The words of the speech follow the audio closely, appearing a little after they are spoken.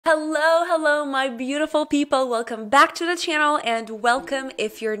Hello, hello, my beautiful people. Welcome back to the channel and welcome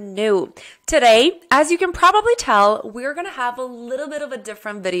if you're new. Today, as you can probably tell, we're going to have a little bit of a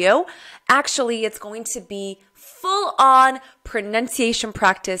different video. Actually, it's going to be full-on pronunciation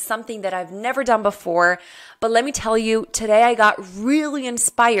practice, something that I've never done before. But let me tell you, today I got really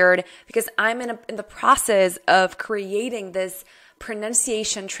inspired because I'm in the process of creating this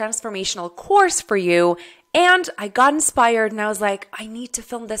pronunciation transformational course for you. And I got inspired and I was like, I need to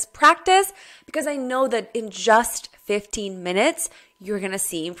film this practice because I know that in just 15 minutes, you're going to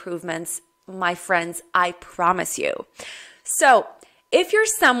see improvements, my friends, I promise you. So if you're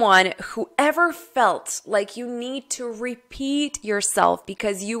someone who ever felt like you need to repeat yourself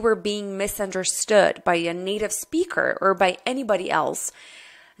because you were being misunderstood by a native speaker or by anybody else,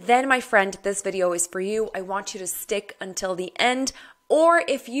 then my friend, this video is for you. I want you to stick until the end. Or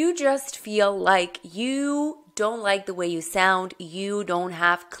if you just feel like you don't like the way you sound, you don't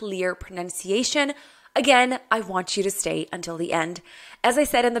have clear pronunciation, again, I want you to stay until the end. As I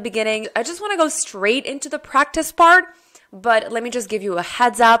said in the beginning, I just want to go straight into the practice part, but let me just give you a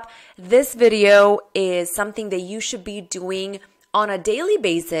heads up. This video is something that you should be doing on a daily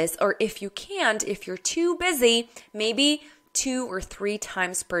basis, or if you can't, if you're too busy, maybe 2 or 3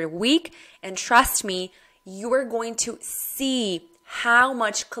 times per week. And trust me, you are going to see how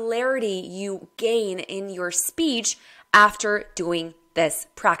much clarity you gain in your speech after doing this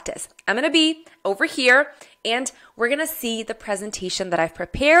practice. I'm going to be over here and we're going to see the presentation that I've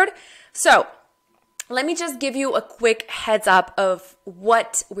prepared. So let me just give you a quick heads up of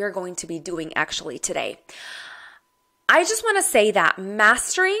what we're going to be doing actually today. I just want to say that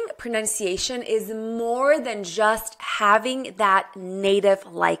mastering pronunciation is more than just having that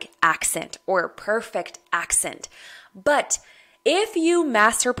native-like accent or perfect accent. But if you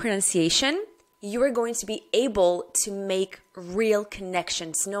master pronunciation, you are going to be able to make real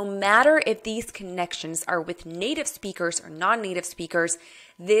connections. No matter if these connections are with native speakers or non-native speakers,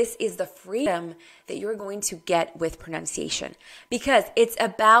 this is the freedom that you're going to get with pronunciation because it's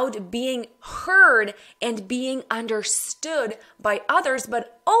about being heard and being understood by others,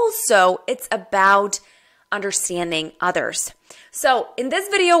 but also it's about understanding others. So in this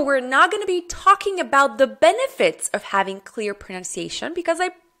video, we're not going to be talking about the benefits of having clear pronunciation because I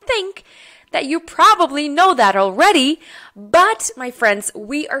think that you probably know that already. But my friends,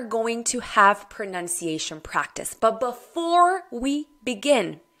 we are going to have pronunciation practice. But before we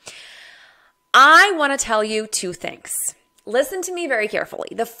begin, I want to tell you 2 things. Listen to me very carefully.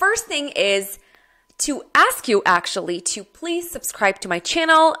 The first thing is to ask you actually to please subscribe to my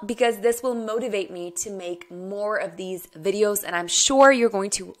channel because this will motivate me to make more of these videos and I'm sure you're going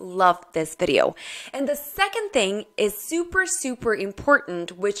to love this video. And the second thing is super, super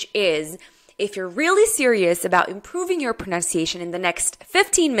important, which is if you're really serious about improving your pronunciation in the next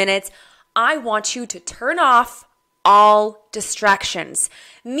 15 minutes, I want you to turn off all distractions.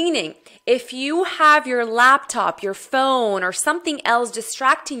 Meaning, if you have your laptop, your phone, or something else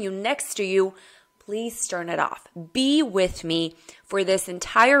distracting you next to you, please turn it off. Be with me for this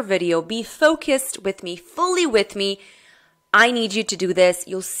entire video. Be focused with me, fully with me. I need you to do this.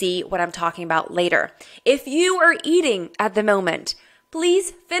 You'll see what I'm talking about later. If you are eating at the moment,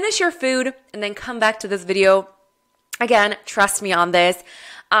 please finish your food and then come back to this video. Again, trust me on this.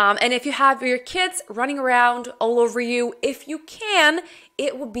 And if you have your kids running around all over you, if you can,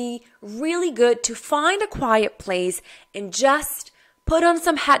 it would be really good to find a quiet place and just put on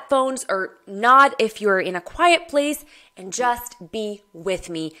some headphones or not if you're in a quiet place and just be with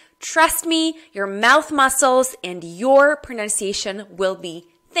me. Trust me, your mouth muscles and your pronunciation will be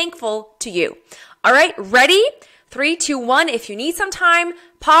thankful to you. All right, ready? 3, 2, 1. If you need some time,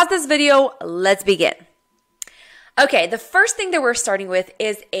 pause this video. Let's begin. Okay, the first thing that we're starting with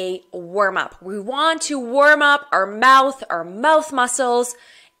is a warm-up. We want to warm up our mouth muscles.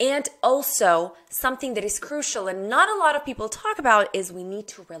 And also something that is crucial and not a lot of people talk about is we need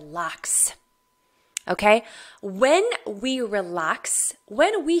to relax. Okay? When we relax,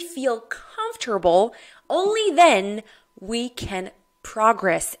 when we feel comfortable, only then we can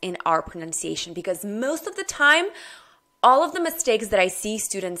progress in our pronunciation because most of the time, all of the mistakes that I see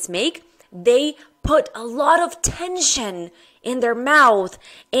students make, they put a lot of tension in their mouth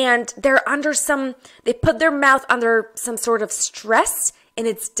and they put their mouth under some sort of stress and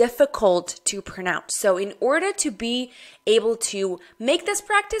it's difficult to pronounce. So in order to be able to make this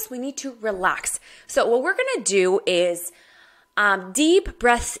practice, we need to relax. So what we're going to do is deep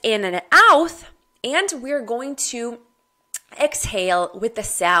breaths in and out, and we're going to exhale with the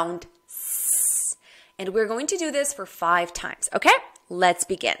sound S. And we're going to do this for 5 times. Okay, let's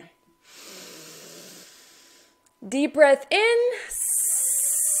begin. Deep breath in.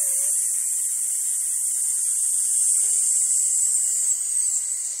 S.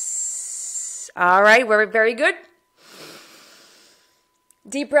 All right, we're very good.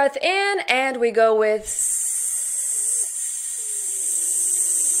 Deep breath in, and we go with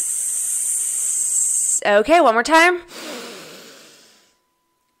okay, one more time.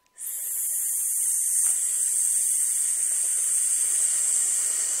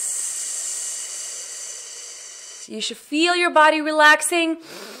 You should feel your body relaxing.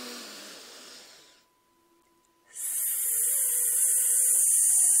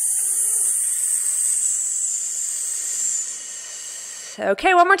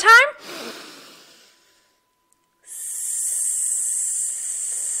 Okay, one more time.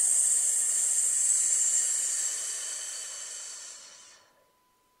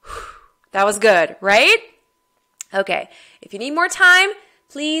 That was good, right? Okay, if you need more time,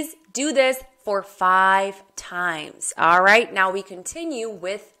 please do this for 5 times. All right, now we continue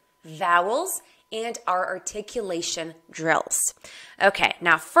with vowels and our articulation drills. Okay,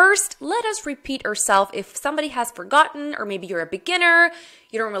 now first, let us repeat ourselves if somebody has forgotten or maybe you're a beginner,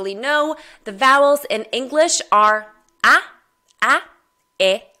 you don't really know. The vowels in English are a,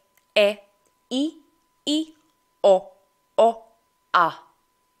 e, I, o, a.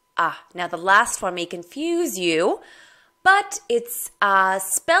 Now the last one may confuse you, but it's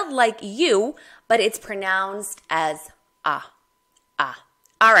spelled like you, but it's pronounced as a.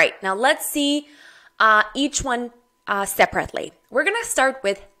 All right, now let's see each one separately. We're gonna start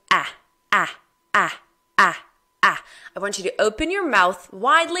with a. I want you to open your mouth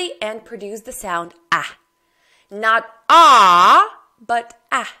widely and produce the sound a. Not ah, but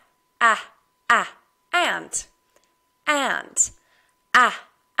a. And.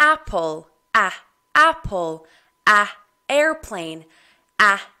 Apple, apple, airplane,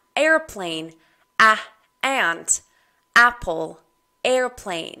 airplane, ant, apple,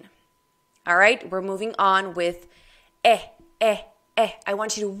 airplane. All right, we're moving on with I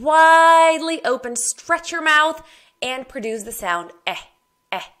want you to widely open, stretch your mouth, and produce the sound egg,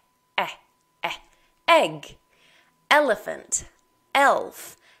 elephant,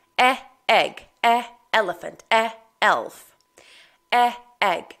 elf, egg, elephant, elf,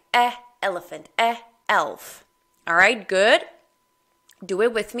 egg, elephant, elf. All right, good. Do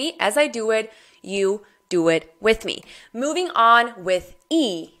it with me. As I do it, you do it with me. Moving on with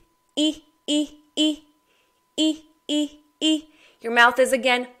E. Your mouth is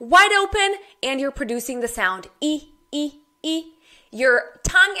again wide open and you're producing the sound E. Your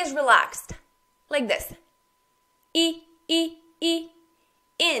tongue is relaxed like this. In,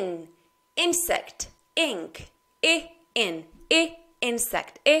 insect, ink, in,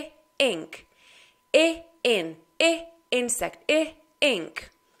 insect, ink, in, insect,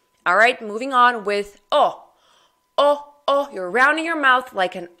 ink. All right, moving on with O. You're rounding your mouth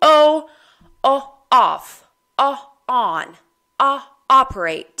like an O. Off, on,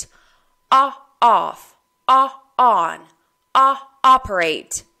 operate, off, on,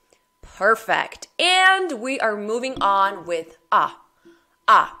 operate. Perfect. And we are moving on with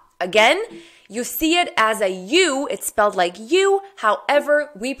Again, you see it as a U. It's spelled like you.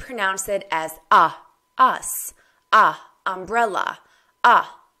 However, we pronounce it as us, umbrella,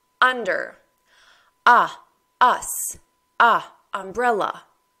 under, us, umbrella,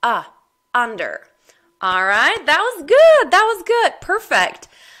 under. All right, that was good. That was good. Perfect.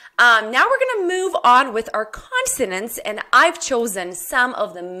 Now we're going to move on with our consonants, and I've chosen some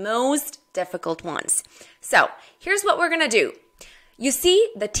of the most difficult ones. So here's what we're going to do. You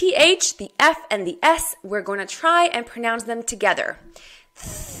see the TH, the F, and the S. We're going to try and pronounce them together.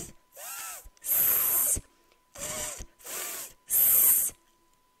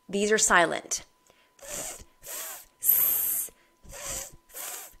 These are silent.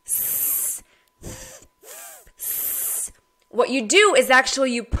 What you do is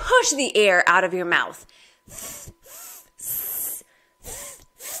actually you push the air out of your mouth.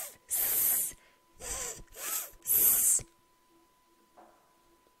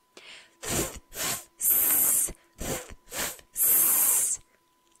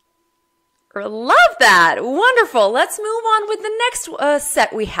 Love that. Wonderful. Let's move on with the next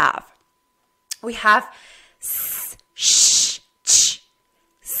set we have. We have s, sh, ch,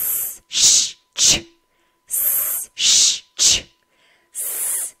 s, sh, ch, s, sh, ch,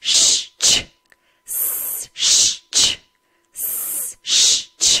 s, sh, ch, s, sh, ch, s,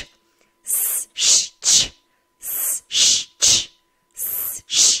 sh, ch, s, sh, ch, s, sh, ch,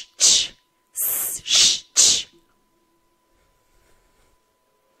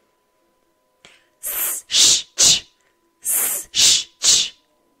 s, sh, ch,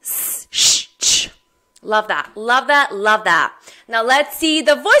 s, sh, ch. Love that, love that, love that. Now let's see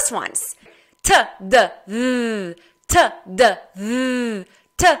the voice ones. T, d, v, t, d, v,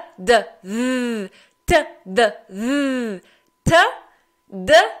 t, d, th, t, d, th, t,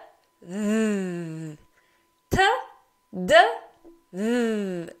 d, th, t, d,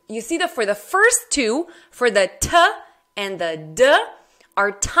 th. You see that for the first two, for the t and the d,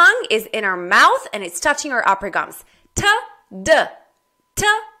 our tongue is in our mouth and it's touching our upper gums. T, d, t,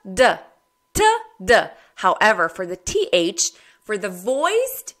 d, t, d. However, for the th, for the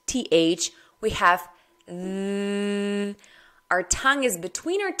voiced th, we have th. Our tongue is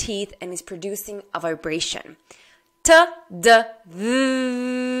between our teeth and is producing a vibration. T, d,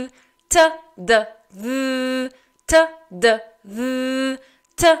 th, t, d, th, t, d, th,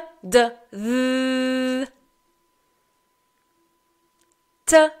 t, d, th,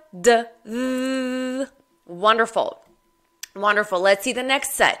 t, d, th. Wonderful. Wonderful. Let's see the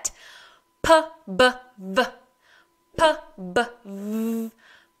next set. P, b, v. P, b, v.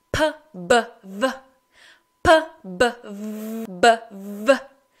 P, b, v. P, b, v. B, v.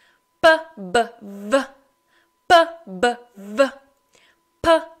 P, b, v. P, b, v. P,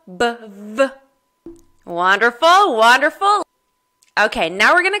 b, v. Wonderful. Wonderful. Okay,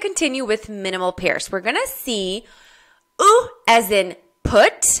 now we're going to continue with minimal pairs. We're going to see oo as in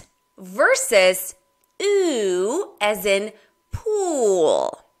put versus oo as in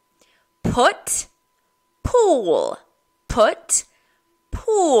pool. Put, pool. Put,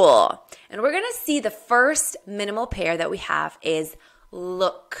 pool. And we're going to see the first minimal pair that we have is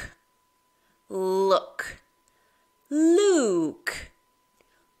look. Look. Luke.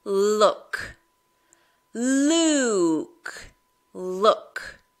 Look. Luke.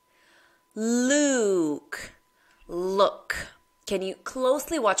 Look. Luke. Look. Can you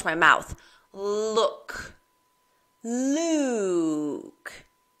closely watch my mouth? Look. Luke.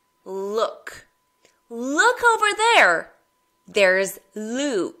 Look. Look over there. There's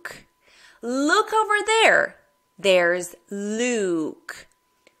Luke. Look over there. There's Luke.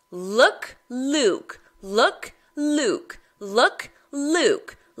 Look, Luke. Look, Luke. Look,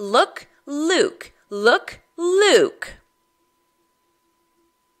 Luke. Look, Luke. Look, Luke.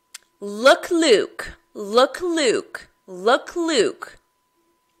 Look, Luke. Look, Luke. Look, Luke.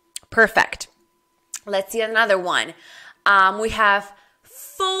 Perfect. Let's see another one. We have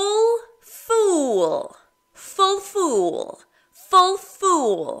full fool. Full fool. Full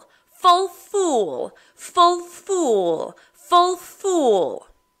fool. Full fool. Full fool. Full fool.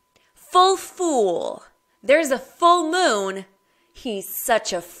 Full fool. There's a full moon. He's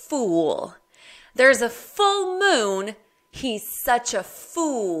such a fool. There's a full moon. He's such a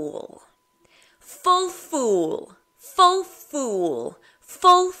fool. Full fool. Full fool.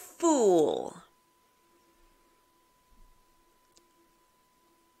 Full fool.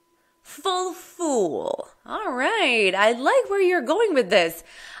 Full fool. All right. I like where you're going with this.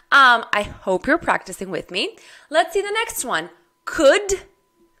 I hope you're practicing with me. Let's see the next one. Could,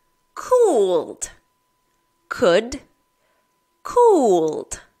 cooled. Could,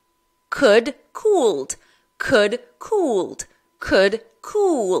 cooled. Could, cooled. Could, cooled. Could,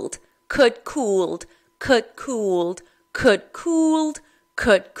 cooled. Could, cooled. Could, cooled. Could, cooled.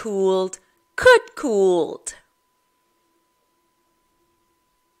 Could, cooled. Could, cooled.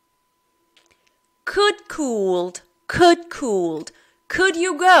 Could, cooled. Could, cooled. Could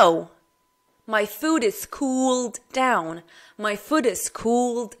you go? My food is cooled down. My food is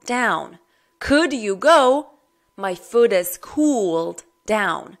cooled down. Could you go? My food is cooled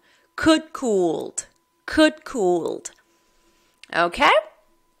down. Could, cooled. Could, cooled. Okay?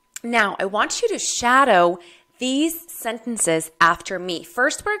 Now, I want you to shadow these sentences after me.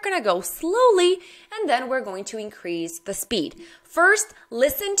 First, we're going to go slowly, and then we're going to increase the speed. First,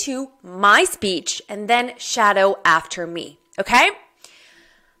 listen to my speech, and then shadow after me. Okay?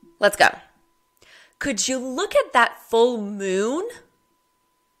 Let's go. Could you look at that full moon?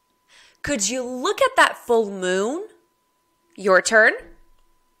 Could you look at that full moon? Your turn.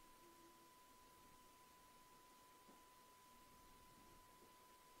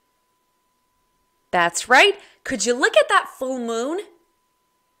 That's right. Could you look at that full moon?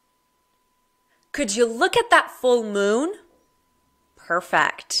 Could you look at that full moon?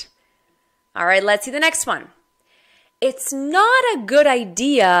 Perfect. All right, let's see the next one. It's not a good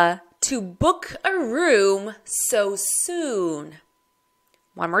idea to book a room so soon.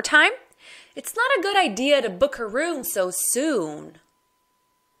 One more time. It's not a good idea to book a room so soon.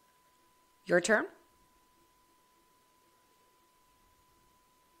 Your turn.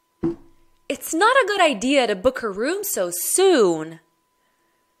 It's not a good idea to book a room so soon.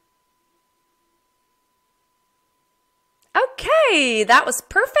 Okay, that was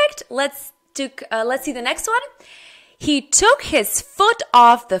perfect. Let's see the next one. He took his foot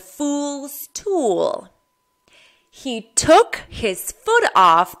off the fool's tool. He took his foot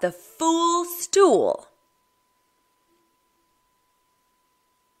off the fool stool.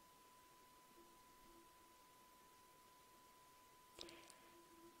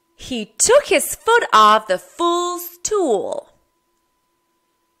 He took his foot off the fool's stool.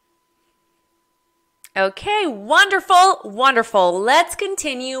 Okay, wonderful, wonderful. Let's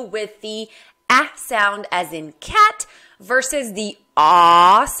continue with the ah sound as in cat versus the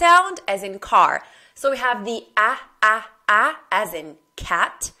ah sound as in car. So we have the ah as in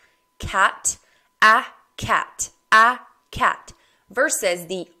cat, cat, cat, cat, versus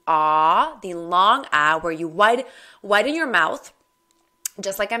the ah, the long ah, where you widen your mouth,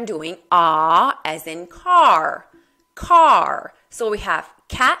 just like I'm doing, ah as in car, car. So we have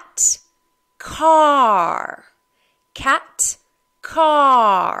cat, car, cat,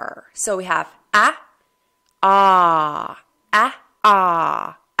 car. So we have ah,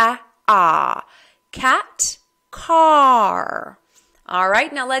 cat, car. All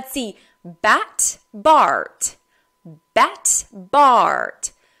right, now let's see. Bat, Bart, bat,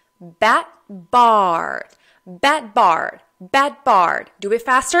 Bart, bat, Bart, bat, Bart, bat, Bart. Do it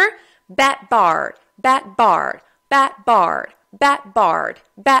faster. Bat, Bart, bat, Bart, bat, Bart, bat, Bart,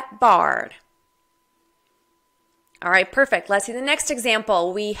 bat, Bart. All right, perfect. Let's see the next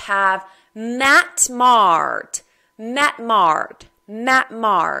example. We have Matt Mart, Matt Mart, Matt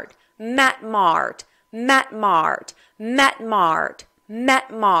Mart, Matt Mart, Matt Mart, Matt Mart,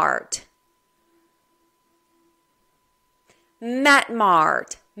 Matt Mart, Matt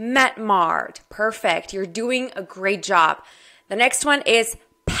Mart, Matt Mart. Perfect. You're doing a great job. The next one is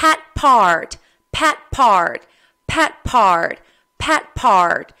Pat Part, Pat Part, Pat Part, Pat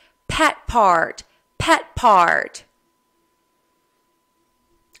Part, Pat Part, Pat Part.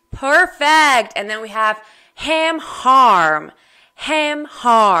 Perfect. And then we have ham harm, ham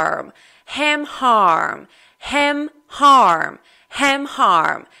harm, ham harm, ham harm, ham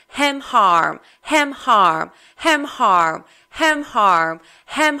harm, ham harm, ham harm, ham harm, ham harm,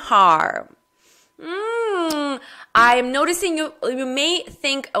 ham harm. I am noticing you may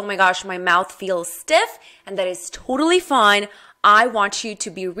think, oh my gosh, my mouth feels stiff, and that is totally fine. I want you to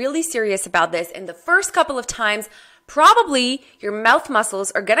be really serious about this. In the first couple of times, probably your mouth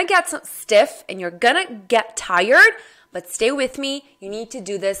muscles are gonna get stiff and you're gonna get tired, but stay with me. You need to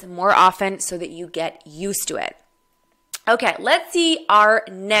do this more often so that you get used to it. Okay, let's see our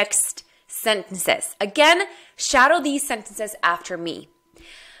next sentences. Again, shadow these sentences after me.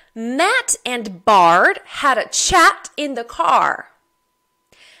 Matt and Bart had a chat in the car.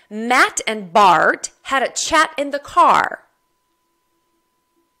 Matt and Bart had a chat in the car.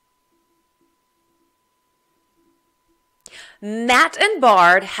 Matt and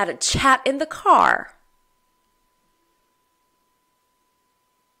Bart had a chat in the car.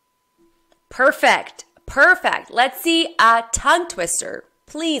 Perfect. Perfect. Let's see a tongue twister.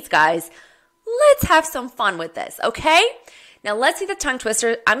 Please, guys, let's have some fun with this, okay? Now, let's see the tongue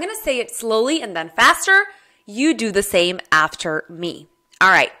twister. I'm going to say it slowly and then faster. You do the same after me. All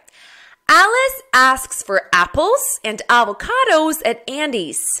right. Alice asks for apples and avocados at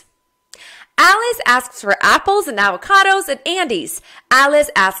Andy's. Alice asks for apples and avocados at Andy's. Alice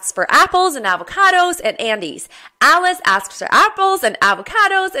asks for apples and avocados at Andy's. Alice asks for apples and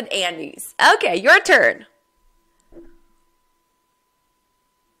avocados at Andy's. Okay, your turn.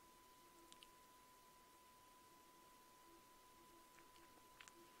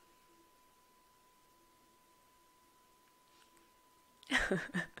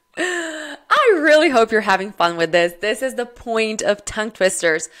 I really hope you're having fun with this. This is the point of tongue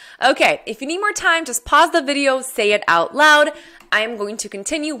twisters. Okay, if you need more time, just pause the video, say it out loud. I am going to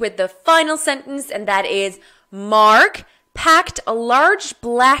continue with the final sentence, and that is, Mark packed a large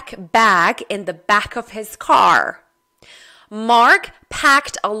black bag in the back of his car. Mark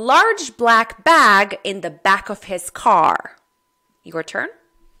packed a large black bag in the back of his car. Your turn.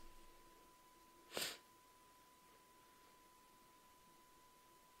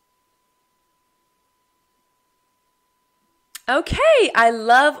 Okay, I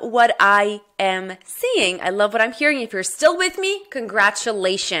love what I am seeing. I love what I'm hearing. If you're still with me,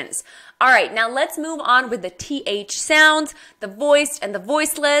 congratulations. All right, now let's move on with the TH sounds, the voiced and the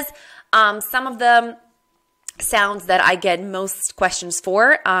voiceless. Some of the sounds that I get most questions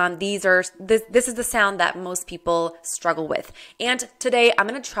for. This is the sound that most people struggle with. And today I'm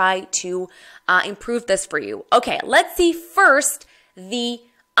going to try to improve this for you. Okay, let's see first the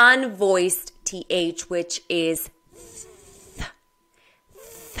unvoiced TH, which is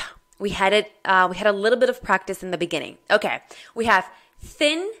We had a little bit of practice in the beginning. Okay, we have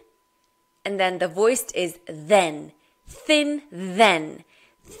thin, and then the voiced is then. Thin, then.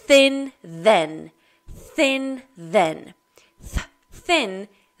 Thin, then.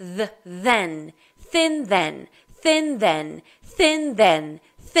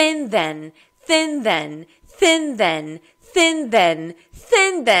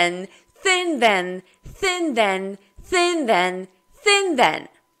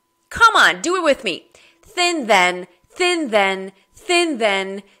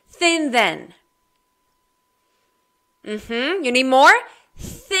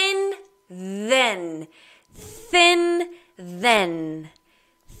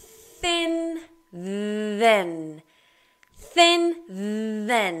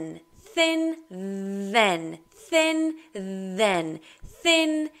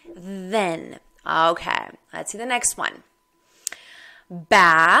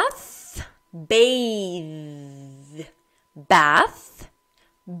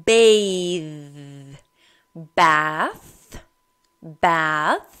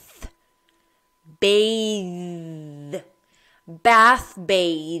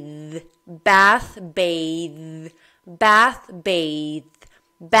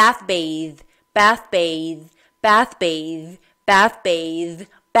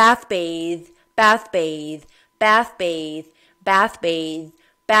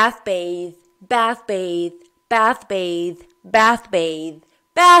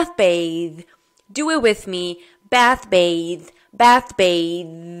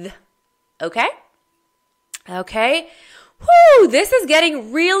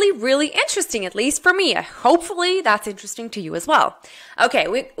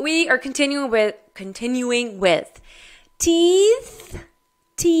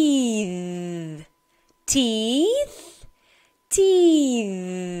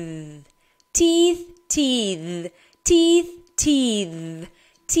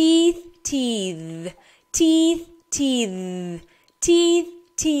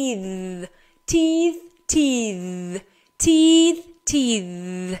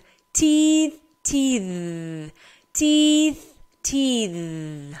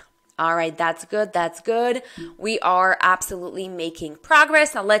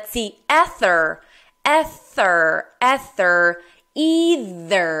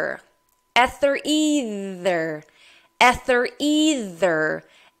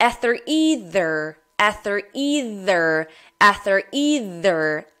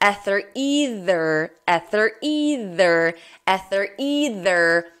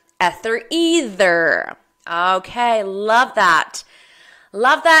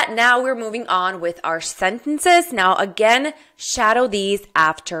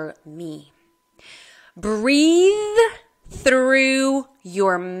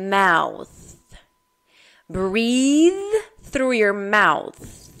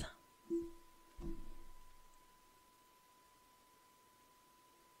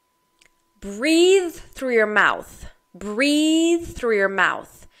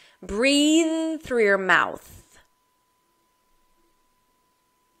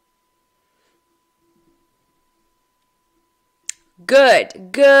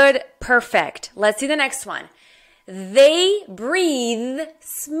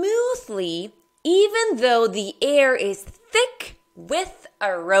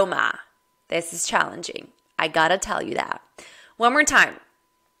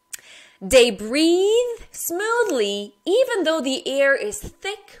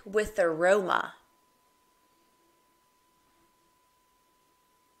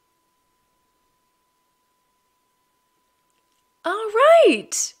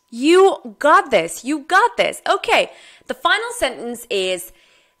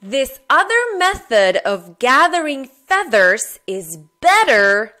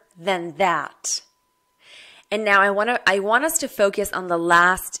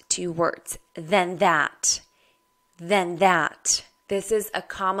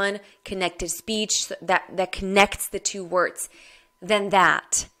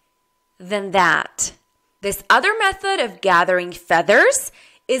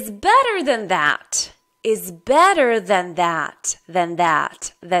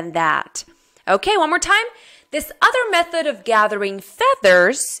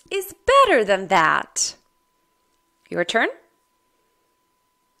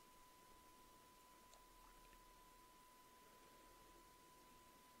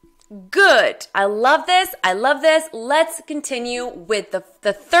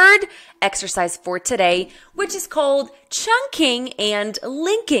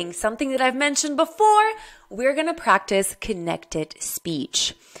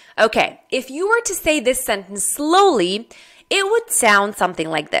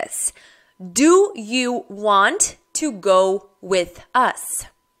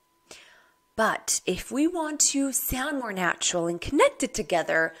 But if we want to sound more natural and connected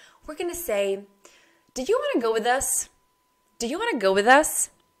together, we're going to say, do you want to go with us? Do you want to go with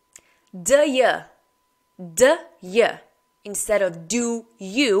us? Do you? Do you? Instead of do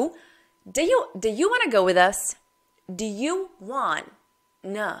you. Do you want to go with us? Do you want?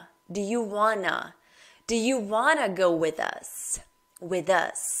 No. Do you wanna? Do you wanna go with us? With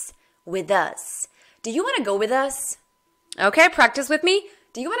us. With us. Do you want to go with us? Okay, practice with me.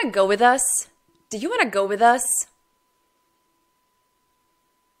 Do you want to go with us? Do you want to go with us?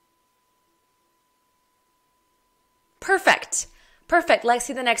 Perfect. Perfect. Let's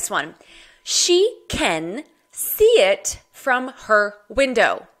see the next one. She can see it from her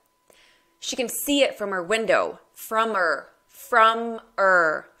window. She can see it from her window. From her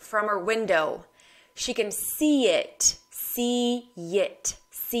window. She can see it. See it.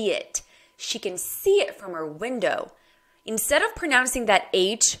 See it. She can see it from her window. Instead of pronouncing that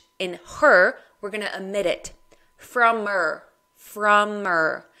H in her, we're going to omit it. From her. From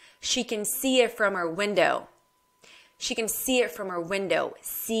her. She can see it from her window. She can see it from her window.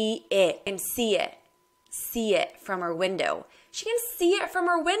 See it and see it. See it from her window. She can see it from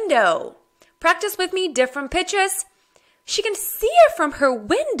her window. Practice with me, different pitches. She can see it from her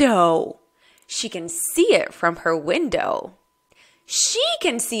window. She can see it from her window. She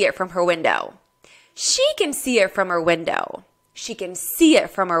can see it from her window. She can see it from her window. She can see it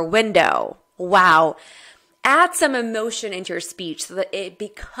from her window. Wow. Add some emotion into your speech so that it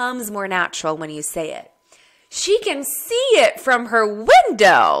becomes more natural when you say it. She can see it from her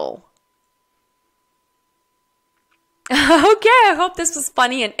window. Okay, I hope this was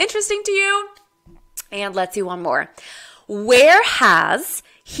funny and interesting to you. And let's do one more. Where has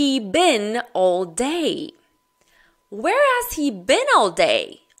he been all day? Where has he been all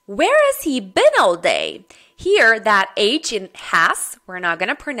day? Where has he been all day? Here, that H in has, we're not going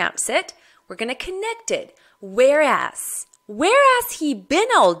to pronounce it. We're going to connect it. Whereas. Where has he been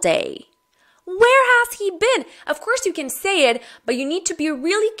all day? Where has he been? Of course, you can say it, but you need to be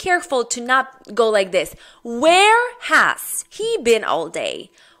really careful to not go like this. Where has he been all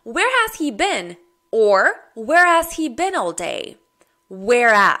day? Where has he been? Or, where has he been all day?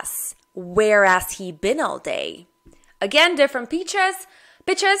 Whereas. Where has he been all day? Again, different pitches.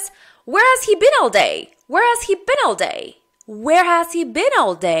 Where has he been all day? Where has he been all day? Where has he been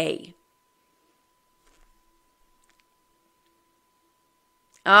all day?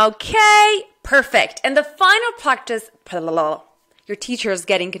 Okay, perfect. And the final practice, your teacher is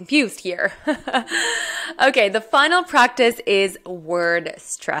getting confused here. Okay, the final practice is word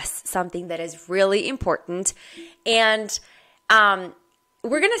stress, something that is really important. And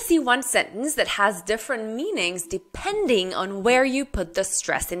we're going to see one sentence that has different meanings depending on where you put the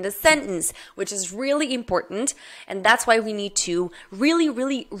stress in the sentence, which is really important. And that's why we need to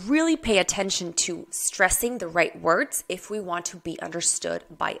really pay attention to stressing the right words if we want to be understood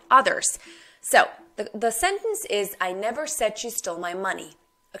by others. So the sentence is, I never said she stole my money.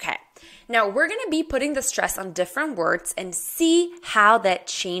 Okay, now we're going to be putting the stress on different words and see how that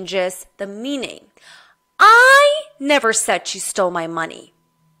changes the meaning. I never said she stole my money.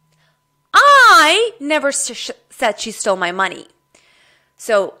 I never said she stole my money.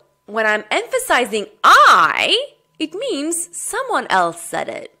 So when I'm emphasizing I, it means someone else said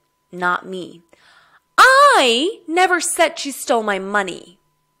it, not me. I never said she stole my money.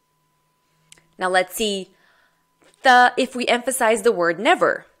 Now let's see if we emphasize the word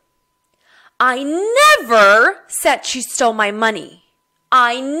never. I never said she stole my money.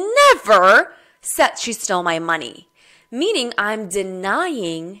 I never said she stole my money. Meaning I'm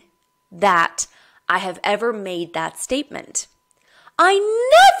denying that I have ever made that statement. I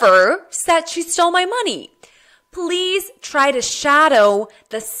never said she stole my money. Please try to shadow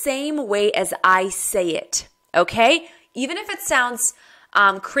the same way as I say it, okay? Even if it sounds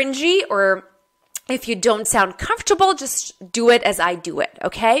cringy or if you don't sound comfortable, just do it as I do it,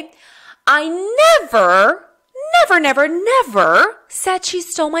 okay? I never said she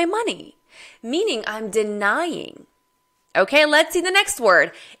stole my money. Meaning I'm denying. Okay, let's see the next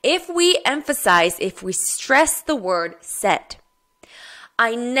word. If we stress the word said.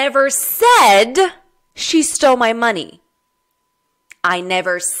 I never said she stole my money. I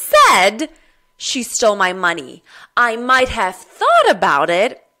never said she stole my money. I might have thought about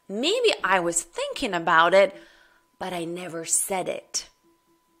it. Maybe I was thinking about it, but I never said it.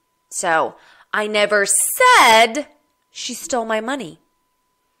 So, I never said she stole my money.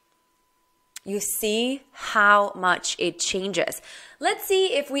 You see how much it changes. Let's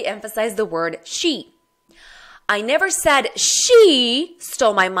see if we emphasize the word she. I never said she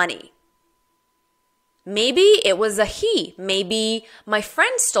stole my money. Maybe it was a he. Maybe my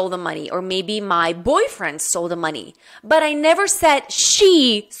friend stole the money, or maybe my boyfriend stole the money. But I never said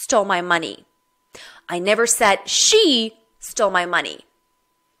she stole my money. I never said she stole my money.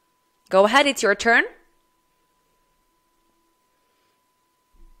 Go ahead, it's your turn.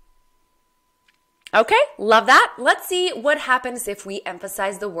 Okay, love that. Let's see what happens if we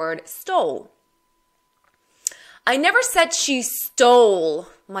emphasize the word stole. I never said she stole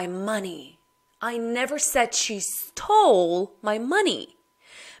my money. I never said she stole my money.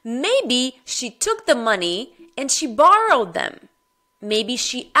 Maybe she took the money and she borrowed them. Maybe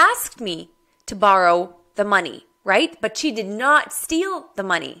she asked me to borrow the money, right? But she did not steal the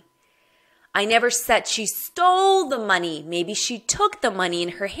money. I never said she stole the money. Maybe she took the money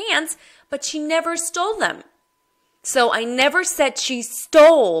in her hands, but she never stole them. So I never said she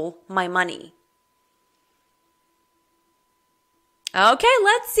stole my money. Okay,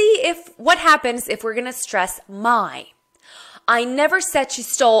 let's see what happens if we're going to stress my. I never said she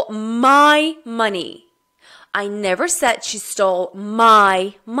stole my money. I never said she stole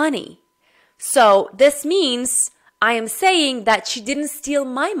my money. So this means I am saying that she didn't steal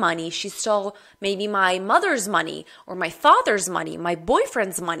my money. She stole maybe my mother's money or my father's money, my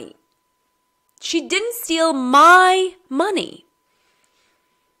boyfriend's money. She didn't steal my money.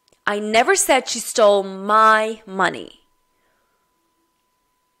 I never said she stole my money.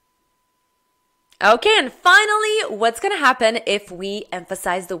 Okay, and finally, what's going to happen if we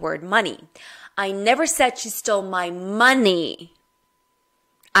emphasize the word money? I never said she stole my money.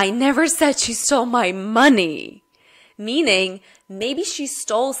 I never said she stole my money. Meaning, maybe she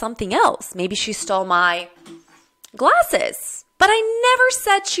stole something else. Maybe she stole my glasses. But I never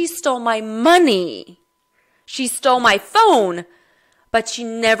said she stole my money. She stole my phone, but she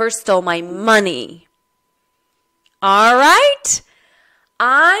never stole my money. All right?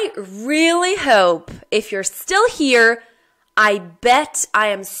 I really hope if you're still here, I bet I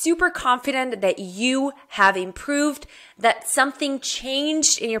am super confident that you have improved, that something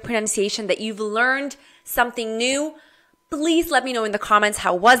changed in your pronunciation, that you've learned something new. Please let me know in the comments,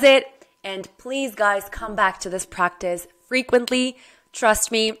 how was it? And please, guys, come back to this practice frequently.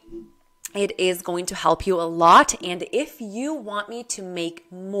 Trust me, it is going to help you a lot. And if you want me to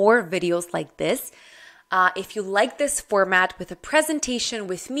make more videos like this, if you like this format with a presentation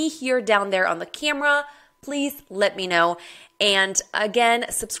with me here down there on the camera, please let me know. And again,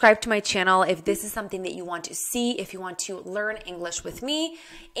 subscribe to my channel if this is something that you want to see, if you want to learn English with me.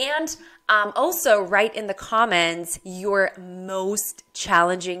 And also write in the comments your most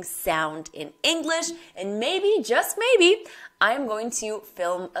challenging sound in English. And maybe, just maybe, I am going to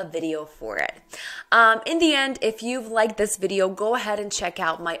film a video for it. In the end, if you've liked this video, go ahead and check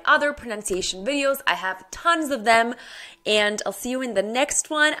out my other pronunciation videos. I have tons of them. And I'll see you in the next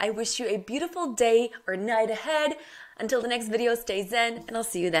one. I wish you a beautiful day or night ahead. Until the next video, stay zen, and I'll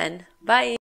see you then. Bye.